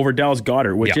 Goddard. Over Dallas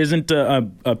Goedert, which isn't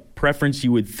a preference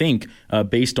you would think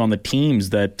based on the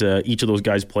teams that each of those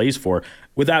guys plays for.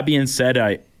 With that being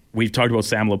said, we've talked about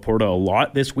Sam Laporta a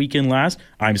lot this weekend last.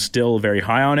 I'm still very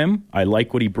high on him. I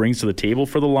like what he brings to the table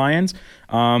for the Lions,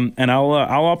 and I'll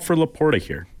opt for Laporta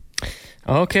here.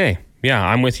 Okay. Yeah,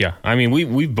 I'm with you. I mean,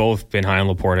 we've both been high on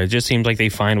Laporta. It just seems like they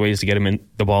find ways to get him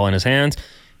the ball in his hands.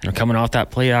 Coming off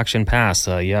that play action pass,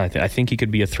 I think he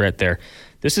could be a threat there.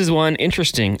 This is one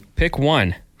interesting. Pick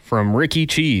one from Ricky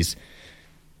Cheese.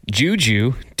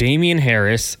 Juju, Damian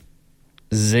Harris,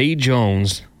 Zay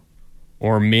Jones,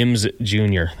 or Mims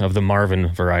Jr. of the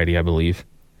Marvin variety, I believe.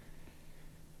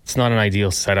 It's not an ideal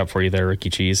setup for you there,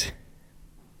 Ricky Cheese.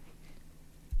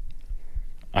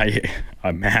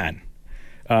 Man.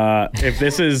 If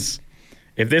this is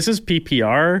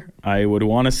PPR, I would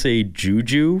want to say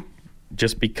Juju,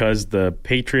 just because the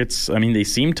Patriots, they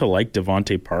seem to like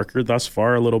Devontae Parker thus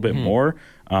far a little bit more.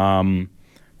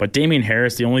 But Damian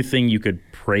Harris, the only thing you could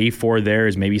pray for there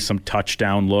is maybe some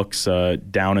touchdown looks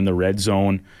down in the red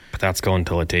zone. But that's going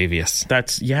to Latavius.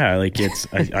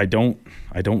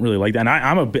 I don't really like that.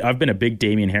 And I've been a big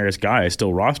Damian Harris guy. I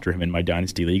still roster him in my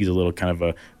dynasty league. He's a little kind of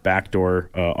a backdoor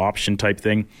option type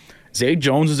thing. Zay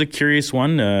Jones is a curious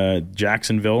one.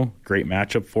 Jacksonville, great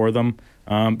matchup for them.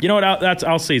 You know what?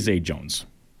 I'll say Zay Jones.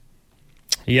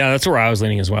 Yeah, that's where I was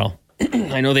leaning as well.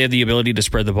 I know they have the ability to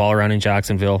spread the ball around in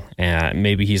Jacksonville, and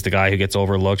maybe he's the guy who gets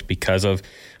overlooked because of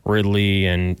Ridley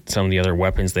and some of the other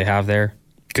weapons they have there.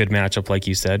 Good matchup, like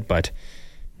you said, but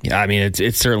yeah,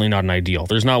 it's certainly not an ideal.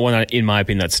 There's not one, in my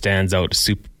opinion, that stands out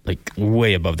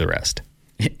way above the rest.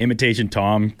 Imitation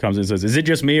Tom comes in and says, "Is it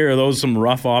just me, or are those some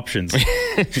rough options?"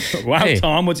 Wow, hey.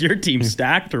 Tom, what's your team,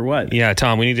 stacked or what? Yeah,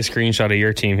 Tom, we need a screenshot of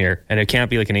your team here, and it can't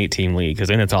be like an 8-team league, because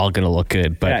then it's all going to look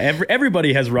good. But yeah,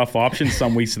 everybody has rough options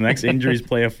some weeks. The next injuries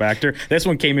play a factor. This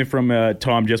one came in from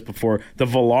Tom just before. The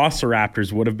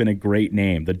Velociraptors would have been a great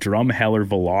name. The Drumheller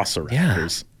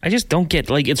Velociraptors. Yeah, I just don't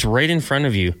get, it's right in front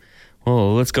of you.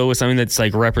 Oh, let's go with something that's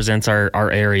represents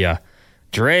our area.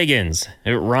 Dragons.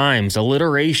 It rhymes.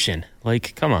 Alliteration.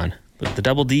 Come on. The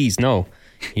double D's. No.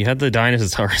 You had the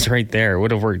dinosaurs right there. It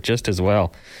would have worked just as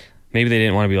well. Maybe they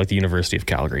didn't want to be like the University of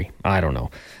Calgary. I don't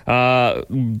know.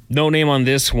 No name on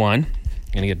this one.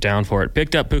 Going to get down for it.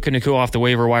 Picked up Puka Nacua off the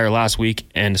waiver wire last week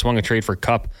and swung a trade for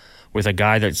Cup with a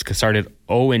guy that started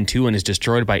 0-2 and is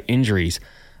destroyed by injuries.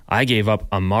 I gave up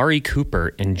Amari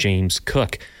Cooper and James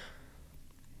Cook.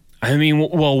 I mean,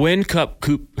 well, when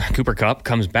Cooper Cup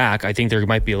comes back, I think there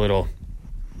might be a little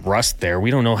rust there.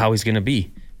 We don't know how he's going to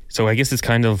be. So I guess it's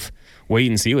kind of wait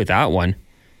and see with that one.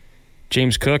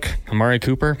 James Cook, Amari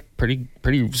Cooper, pretty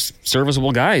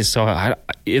serviceable guys. So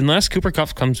unless Cooper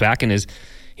Cup comes back and is,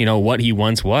 what he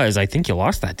once was, I think you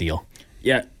lost that deal.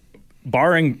 Yeah,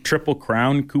 barring Triple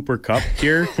Crown Cooper Cup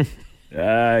here,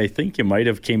 I think you might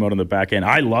have came out on the back end.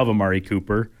 I love Amari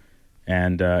Cooper,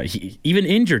 and he, even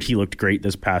injured, he looked great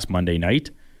this past Monday night.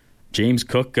 James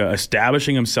Cook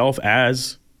establishing himself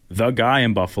as the guy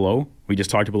in Buffalo. We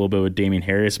just talked a little bit with Damian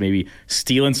Harris, maybe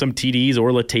stealing some TDs or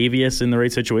Latavius in the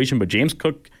right situation, but James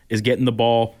Cook is getting the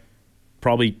ball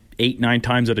probably 8-9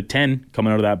 times out of 10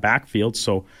 coming out of that backfield.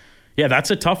 So, yeah,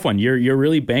 that's a tough one. You're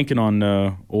really banking on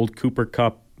old Cooper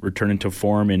Cup returning to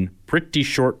form in pretty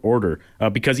short order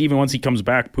because even once he comes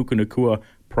back, Puka Nacua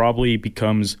probably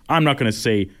becomes, I'm not going to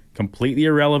say completely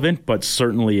irrelevant, but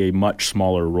certainly a much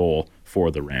smaller role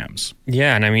for the Rams.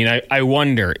 Yeah, and I mean, I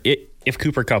wonder if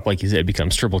Cooper Cup, like you said,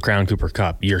 becomes Triple Crown Cooper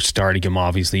Cup, you're starting him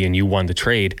obviously and you won the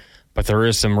trade, but there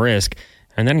is some risk.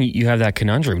 And then you have that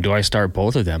conundrum. Do I start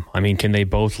both of them? I mean, can they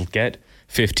both get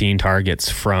 15 targets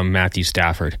from Matthew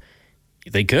Stafford?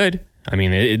 They could. I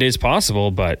mean, it is possible,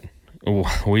 but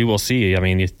we will see. I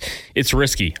mean, it's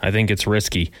risky. I think it's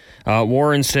risky.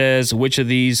 Warren says, which of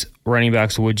these running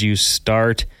backs would you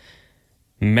start?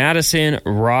 Madison,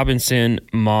 Robinson,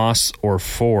 Moss, or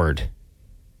Ford?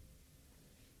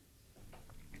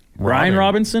 Brian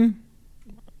Robinson?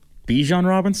 Bijan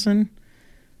Robinson?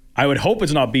 I would hope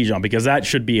it's not Bijan because that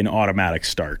should be an automatic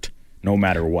start no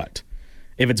matter what.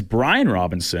 If it's Brian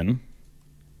Robinson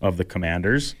of the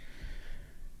Commanders,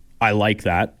 I like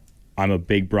that. I'm a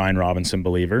big Brian Robinson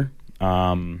believer.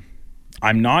 I'm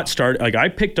not starting. Like I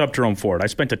picked up Jerome Ford. I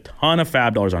spent a ton of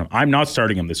fab dollars on him. I'm not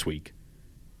starting him this week.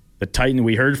 The Titan.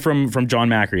 We heard from John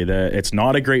Macri that it's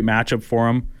not a great matchup for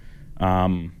him.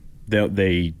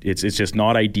 It's just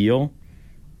not ideal.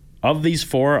 Of these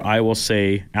four, I will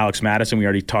say Alex Madison. We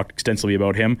already talked extensively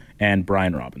about him, and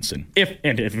Brian Robinson. If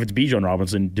it's Bijan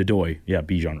Robinson, Dedoy, yeah,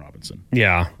 Bijan Robinson.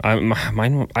 Yeah, I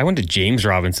went to James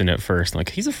Robinson at first. Like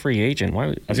he's a free agent. Why?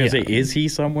 I was gonna say, is he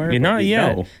somewhere? Not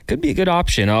yet. No. Could be a good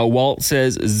option. Walt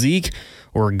says Zeke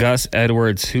or Gus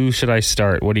Edwards. Who should I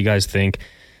start? What do you guys think?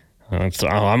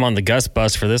 I'm on the Gus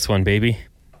bus for this one, baby.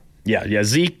 Yeah.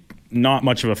 Zeke, not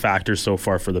much of a factor so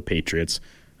far for the Patriots.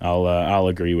 I'll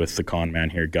agree with the con man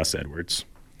here, Gus Edwards.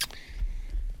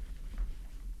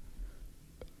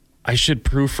 I should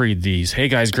proofread these. Hey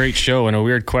guys, great show, and a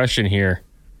weird question here.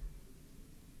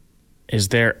 Is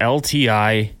there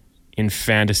LTI in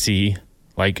fantasy?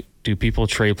 Like, do people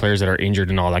trade players that are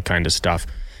injured and all that kind of stuff?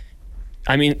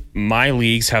 I mean, my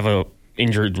leagues have a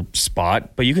injured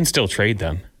spot, but you can still trade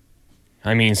them.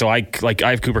 I mean, so I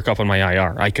have Cooper Kupp on my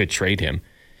IR. I could trade him.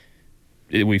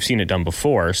 We've seen it done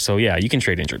before, so yeah, you can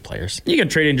trade injured players. You can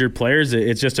trade injured players.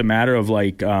 It's just a matter of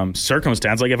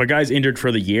circumstance. Like if a guy's injured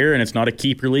for the year and it's not a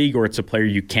keeper league, or it's a player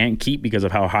you can't keep because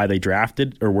of how high they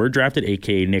drafted or were drafted,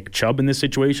 aka Nick Chubb in this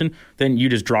situation, then you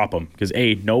just drop him because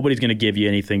nobody's going to give you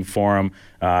anything for him.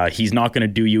 He's not going to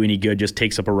do you any good. Just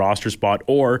takes up a roster spot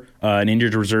or an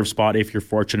injured reserve spot if you're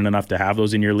fortunate enough to have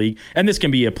those in your league. And this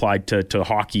can be applied to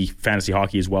hockey, fantasy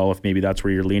hockey as well, if maybe that's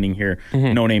where you're leaning here.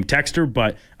 Mm-hmm. No name texter,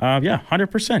 but 100%.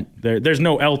 There's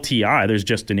no LTI. There's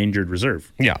just an injured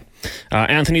reserve. Yeah.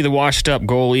 Anthony, the washed-up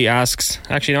goalie, asks,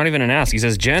 actually not even an ask, he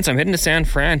says, gents, I'm heading to San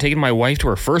Fran, taking my wife to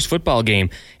her first football game.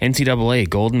 NCAA,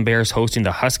 Golden Bears hosting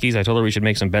the Huskies. I told her we should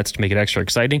make some bets to make it extra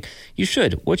exciting. You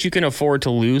should. What you can afford to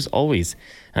lose, always.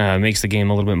 Makes the game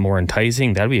a little bit more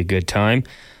enticing. That'd be a good time.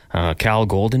 Cal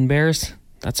Golden Bears?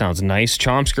 That sounds nice.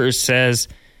 Chomsker says,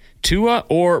 Tua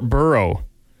or Burrow?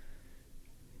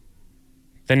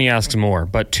 Then he asks more,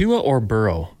 but Tua or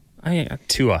Burrow?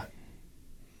 Tua.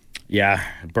 Yeah,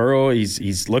 Burrow,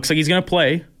 he's looks like he's going to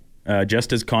play,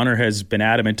 just as Connor has been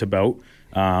adamant about.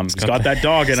 He's got that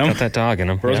dog in him. He's got that dog in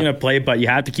him. Burrow's going to play, but you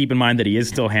have to keep in mind that he is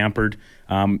still hampered.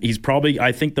 He's probably,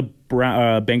 I think the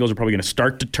Bengals are probably going to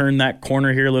start to turn that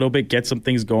corner here a little bit, get some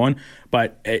things going,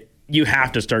 but you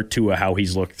have to start Tua how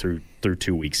he's looked through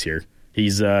 2 weeks here.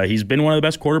 He's been one of the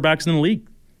best quarterbacks in the league.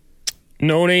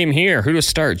 No name here. Who to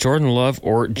start, Jordan Love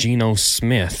or Geno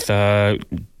Smith? I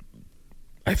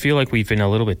feel like we've been a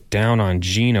little bit down on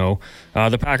Geno.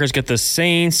 The Packers get the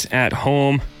Saints at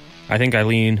home. I think I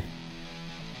lean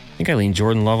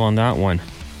Jordan Love on that one.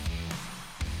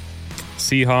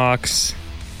 Seahawks.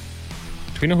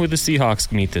 Do we know who the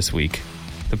Seahawks meet this week?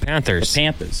 The Panthers. The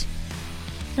Panthers.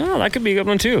 Oh, that could be a good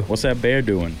one too. What's that bear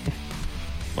doing?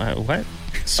 What?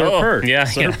 Sir Purr. Yeah.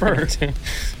 Sir Purr.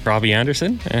 Robbie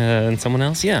Anderson and someone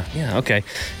else. Yeah. Okay.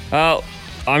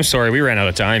 I'm sorry, we ran out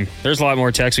of time. There's a lot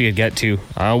more text we could get to.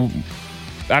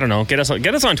 I don't know. Get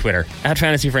us on Twitter at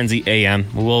Fantasy Frenzy AM.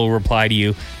 We'll reply to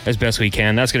you as best we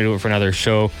can. That's going to do it for another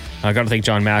show. I got to thank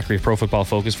John Macri of Pro Football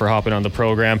Focus for hopping on the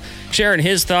program, sharing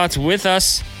his thoughts with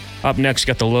us. Up next,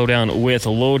 got the lowdown with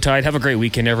Low Tide. Have a great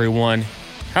weekend, everyone.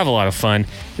 Have a lot of fun.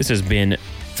 This has been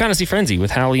Fantasy Frenzy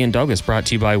with Hallie and Douglas, brought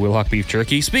to you by Wilhauk Beef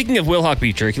Jerky. Speaking of Wilhauk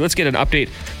Beef Jerky, let's get an update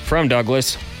from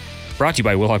Douglas. Brought to you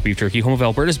by Wilhauk Beef Jerky, home of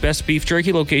Alberta's best beef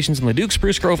jerky locations in Leduc,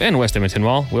 Spruce Grove, and West Edmonton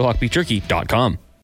Mall. WilhaukBeefJerky.com.